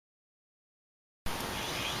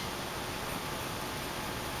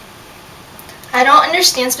I don't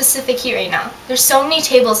understand specific heat right now. There's so many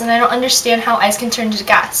tables and I don't understand how ice can turn into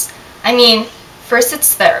gas. I mean, first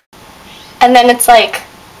it's there, and then it's like,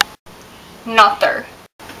 not there.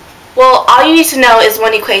 Well, all you need to know is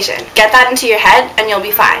one equation. Get that into your head and you'll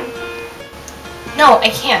be fine. No, I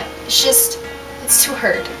can't. It's too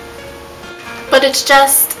hard. But it's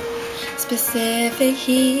just specific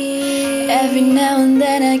heat. Every now and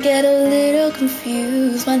then I get a little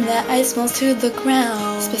confused when the ice melts to the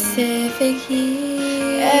ground. Specific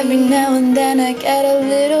heat. Every now and then I get a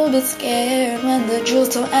little bit scared when the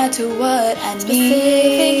joules don't add to what I need.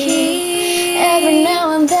 Specific heat. Every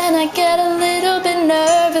now and then I get a little bit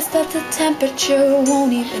nervous that the temperature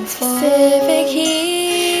won't even fall. Specific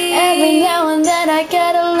heat. Every now and then I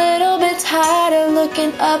get a little bit tired of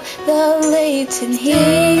looking up the latent heat.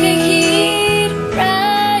 Specific heat.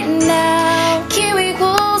 Right now, Q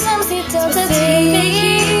equals MC delta T.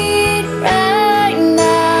 Heat. Right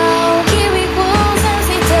now, Q equals MC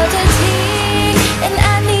delta T. And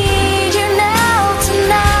I need you now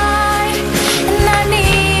tonight, and I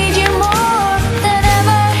need you more than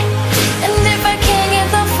ever. And if I can't get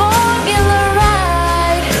the formula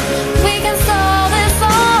right, we can solve this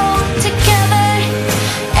all together,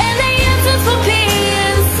 and the answers will be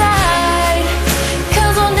inside.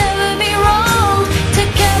 'Cause we'll never be wrong.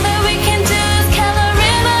 Together we can do this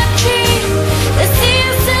calorimetry. The C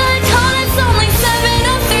is silicon, it's only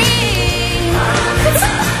 703.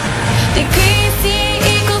 Degree C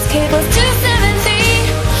equals K plus 273.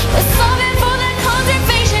 We're solving for the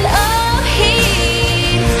conservation of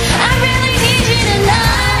heat. I really need you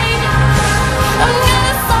tonight. I'm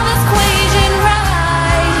gonna solve this equation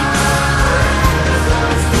right.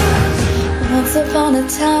 Once upon a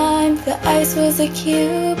time, the ice was a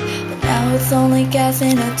cube, but now it's only gas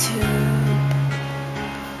in a tube.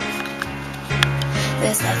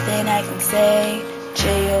 There's nothing I can say, J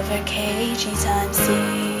over kg times C.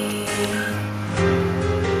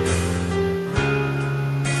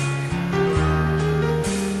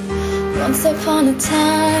 Once upon a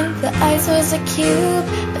time, the ice was a cube,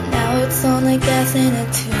 but now it's only gas in a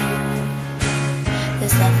tube.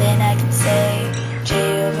 There's nothing I can say, J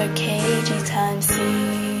over kg times C.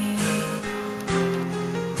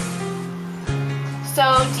 So,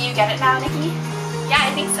 do you get it now, Nikki? Yeah,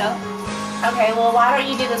 I think so. Okay, well, why don't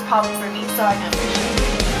you do this problem for me so I know for sure.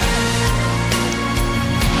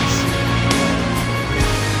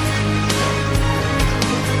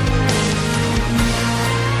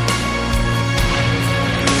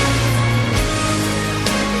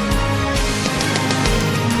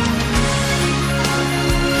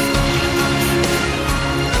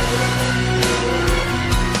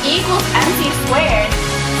 E equals MC squared.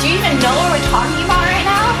 Do you even know what we're talking about right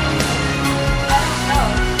now? I don't know.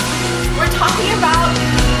 We're talking about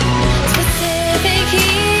Specific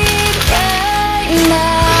heat right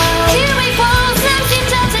now. Q equals MC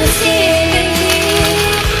delta T.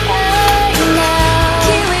 Right now. Q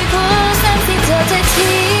equals MC delta T.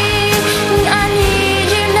 And I need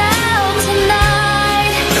you now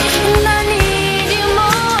tonight, and I need you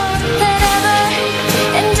more than ever.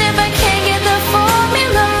 And if I can't get the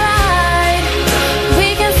formula right, we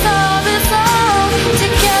can solve this all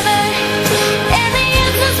together, and the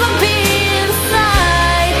answers will be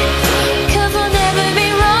inside. 'Cause we'll never be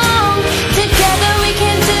wrong. Together we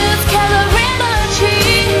can do this calorimetry.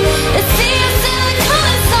 The C is silicon,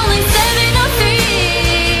 it's only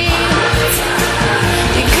 703.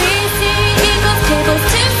 Degree C equals K plus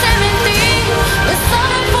 273. We're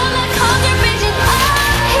solving for the conservation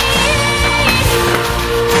of heat.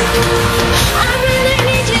 I really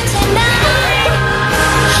need you tonight.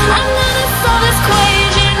 I'm gonna solve this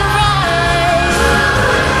equation right.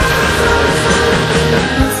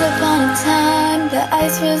 Once upon a time, the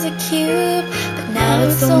ice was a cube, but now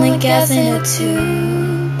it's only gas in a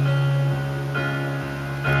tube.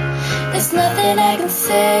 There's nothing I can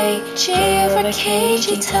say, J over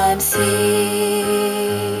kg times C.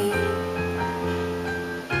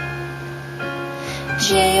 J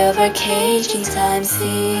over kg times C.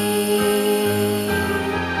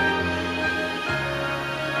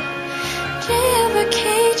 J over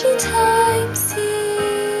kg times C.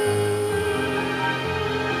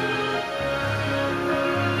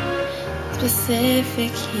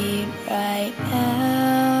 Specific heat right now.